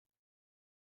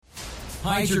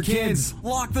hide your kids,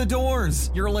 lock the doors.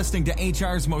 You're listening to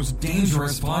HR's most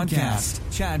dangerous podcast.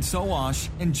 Chad Sowash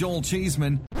and Joel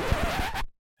Cheeseman.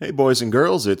 Hey, boys and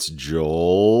girls, it's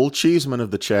Joel Cheeseman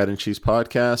of the Chad and Cheese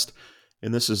podcast,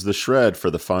 and this is The Shred for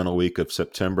the final week of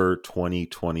September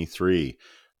 2023.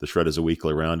 The Shred is a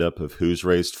weekly roundup of who's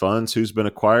raised funds, who's been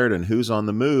acquired, and who's on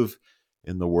the move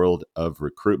in the world of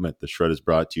recruitment. The Shred is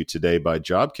brought to you today by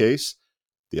Jobcase,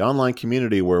 the online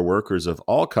community where workers of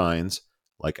all kinds,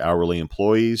 like hourly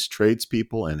employees,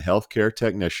 tradespeople, and healthcare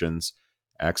technicians,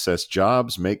 access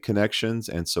jobs, make connections,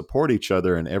 and support each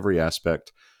other in every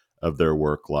aspect of their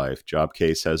work life.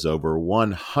 Jobcase has over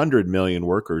 100 million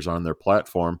workers on their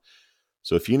platform.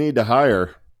 So if you need to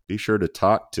hire, be sure to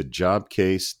talk to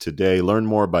Jobcase today. Learn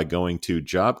more by going to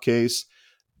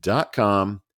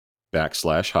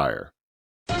jobcase.com/hire.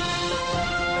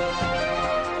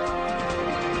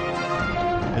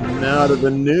 And now to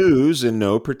the news in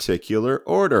no particular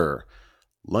order.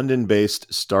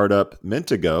 London-based startup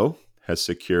Mintago has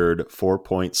secured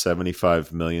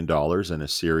 $4.75 million in a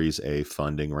Series A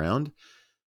funding round.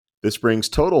 This brings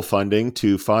total funding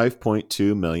to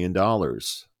 $5.2 million.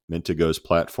 Mintago's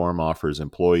platform offers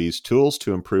employees tools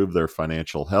to improve their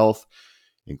financial health,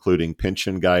 including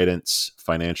pension guidance,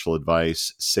 financial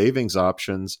advice, savings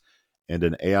options, and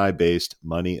an AI-based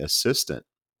money assistant.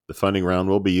 The funding round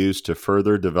will be used to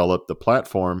further develop the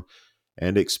platform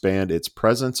and expand its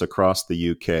presence across the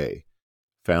UK.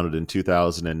 Founded in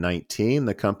 2019,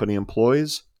 the company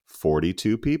employs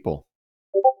 42 people.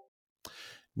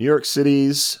 New York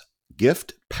City's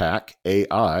Giftpack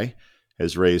AI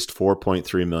has raised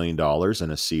 $4.3 million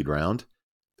in a seed round.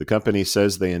 The company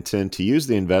says they intend to use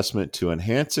the investment to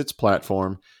enhance its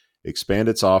platform, expand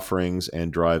its offerings,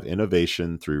 and drive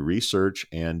innovation through research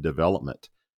and development.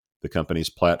 The company's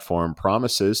platform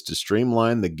promises to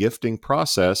streamline the gifting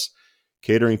process,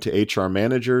 catering to HR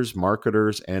managers,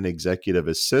 marketers, and executive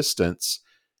assistants,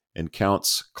 and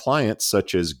counts clients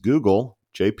such as Google,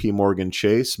 JP Morgan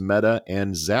Chase, Meta,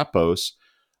 and Zappos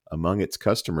among its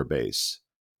customer base.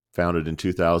 Founded in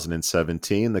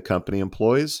 2017, the company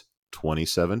employs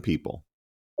 27 people.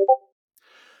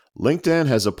 LinkedIn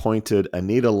has appointed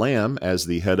Anita Lam as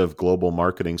the head of global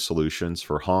marketing solutions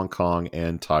for Hong Kong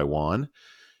and Taiwan.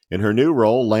 In her new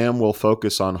role, Lam will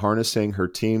focus on harnessing her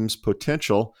team's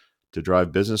potential to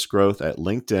drive business growth at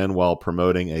LinkedIn while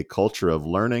promoting a culture of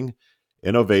learning,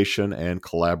 innovation, and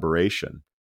collaboration.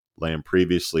 Lam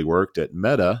previously worked at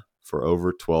Meta for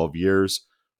over 12 years,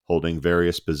 holding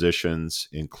various positions,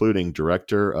 including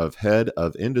Director of Head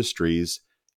of Industries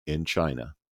in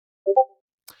China.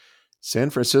 San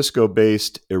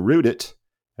Francisco-based Erudit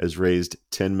has raised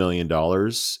 $10 million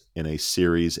in a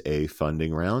Series A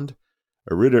funding round.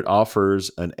 Erudit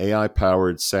offers an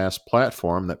AI-powered SaaS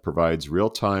platform that provides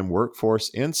real-time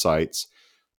workforce insights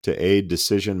to aid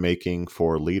decision-making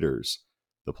for leaders.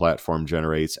 The platform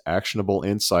generates actionable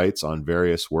insights on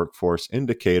various workforce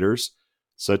indicators,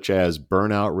 such as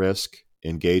burnout risk,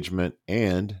 engagement,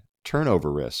 and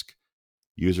turnover risk.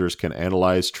 Users can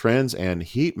analyze trends and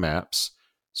heat maps,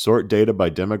 sort data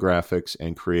by demographics,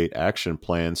 and create action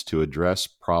plans to address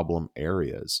problem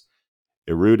areas.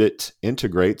 Erudit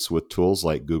integrates with tools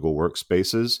like Google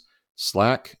Workspaces,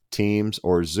 Slack, Teams,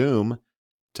 or Zoom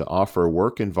to offer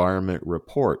work environment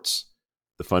reports.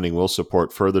 The funding will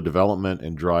support further development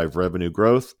and drive revenue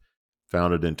growth.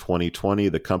 Founded in 2020,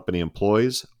 the company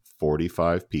employs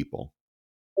 45 people.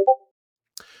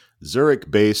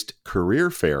 Zurich-based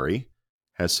CareerFairy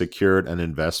has secured an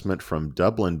investment from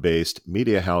Dublin-based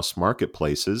Media House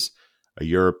Marketplaces, a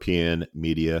European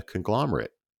media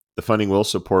conglomerate. The funding will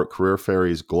support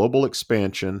CareerFairy's global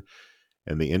expansion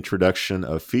and the introduction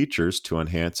of features to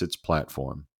enhance its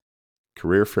platform.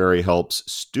 CareerFairy helps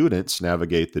students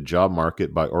navigate the job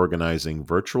market by organizing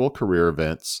virtual career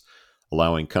events,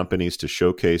 allowing companies to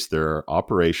showcase their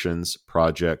operations,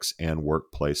 projects, and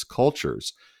workplace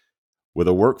cultures. With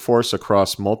a workforce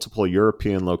across multiple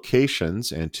European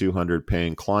locations and 200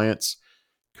 paying clients,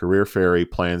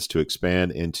 CareerFairy plans to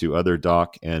expand into other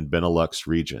DACH and Benelux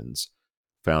regions.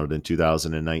 Founded in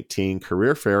 2019,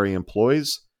 CareerFairy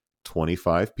employs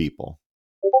 25 people.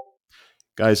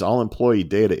 Guys, all employee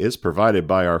data is provided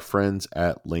by our friends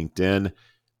at LinkedIn.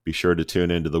 Be sure to tune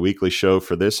into the weekly show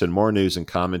for this and more news and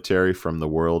commentary from the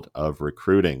world of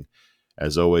recruiting.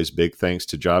 As always, big thanks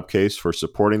to Jobcase for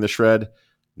supporting the Shred.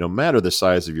 No matter the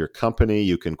size of your company,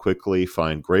 you can quickly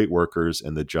find great workers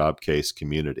in the Jobcase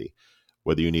community.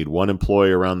 Whether you need one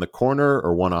employee around the corner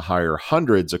or want to hire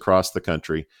hundreds across the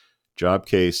country,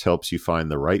 Jobcase helps you find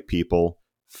the right people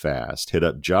fast. Hit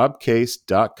up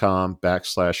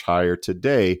jobcase.com/hire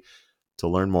today to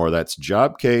learn more. That's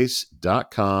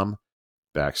jobcase.com/hire.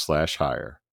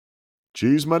 /hire.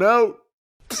 Cheeseman out!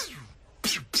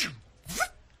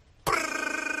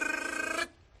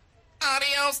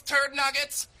 Adios, turd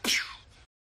nuggets!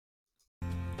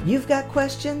 You've got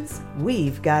questions,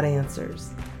 we've got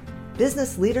answers.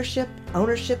 Business leadership,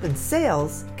 ownership, and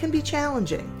sales can be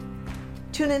challenging.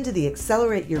 Tune into the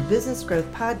Accelerate Your Business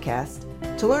Growth podcast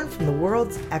to learn from the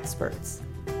world's experts.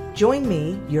 Join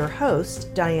me, your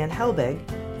host, Diane Helbig,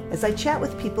 as I chat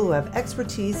with people who have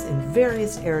expertise in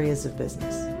various areas of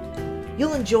business.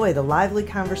 You'll enjoy the lively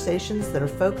conversations that are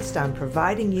focused on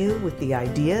providing you with the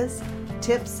ideas,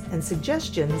 tips, and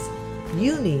suggestions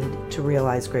you need to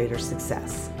realize greater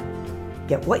success.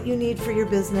 Get what you need for your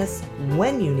business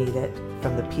when you need it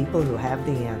from the people who have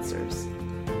the answers.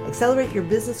 Accelerate Your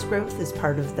Business Growth is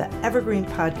part of the Evergreen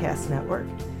Podcast Network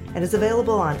and is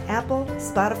available on Apple,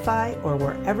 Spotify, or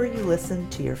wherever you listen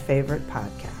to your favorite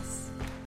podcasts.